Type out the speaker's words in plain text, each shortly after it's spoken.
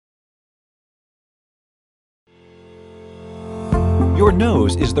Your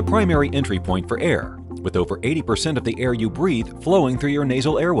nose is the primary entry point for air, with over 80% of the air you breathe flowing through your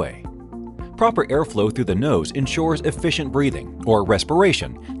nasal airway. Proper airflow through the nose ensures efficient breathing, or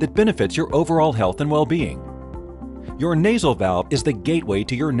respiration, that benefits your overall health and well-being. Your nasal valve is the gateway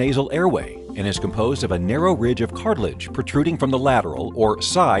to your nasal airway and is composed of a narrow ridge of cartilage protruding from the lateral or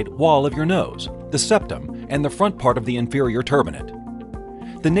side wall of your nose, the septum, and the front part of the inferior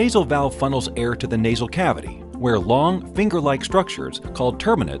turbinate. The nasal valve funnels air to the nasal cavity, where long, finger-like structures called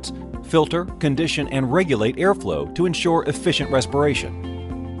turbinates filter, condition, and regulate airflow to ensure efficient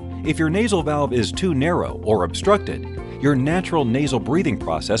respiration. If your nasal valve is too narrow or obstructed, your natural nasal breathing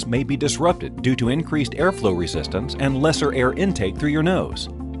process may be disrupted due to increased airflow resistance and lesser air intake through your nose.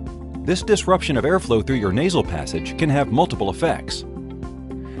 This disruption of airflow through your nasal passage can have multiple effects.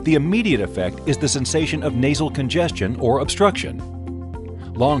 The immediate effect is the sensation of nasal congestion or obstruction.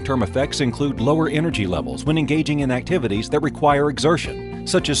 Long-term effects include lower energy levels when engaging in activities that require exertion,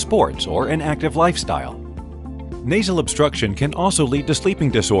 such as sports or an active lifestyle. Nasal obstruction can also lead to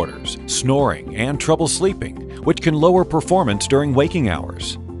sleeping disorders, snoring, and trouble sleeping, which can lower performance during waking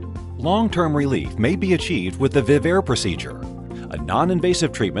hours. Long-term relief may be achieved with the VivAer procedure, a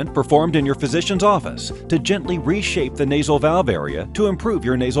non-invasive treatment performed in your physician's office to gently reshape the nasal valve area to improve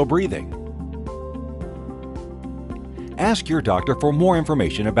your nasal breathing. Ask your doctor for more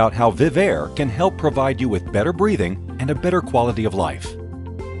information about how VivAer can help provide you with better breathing and a better quality of life.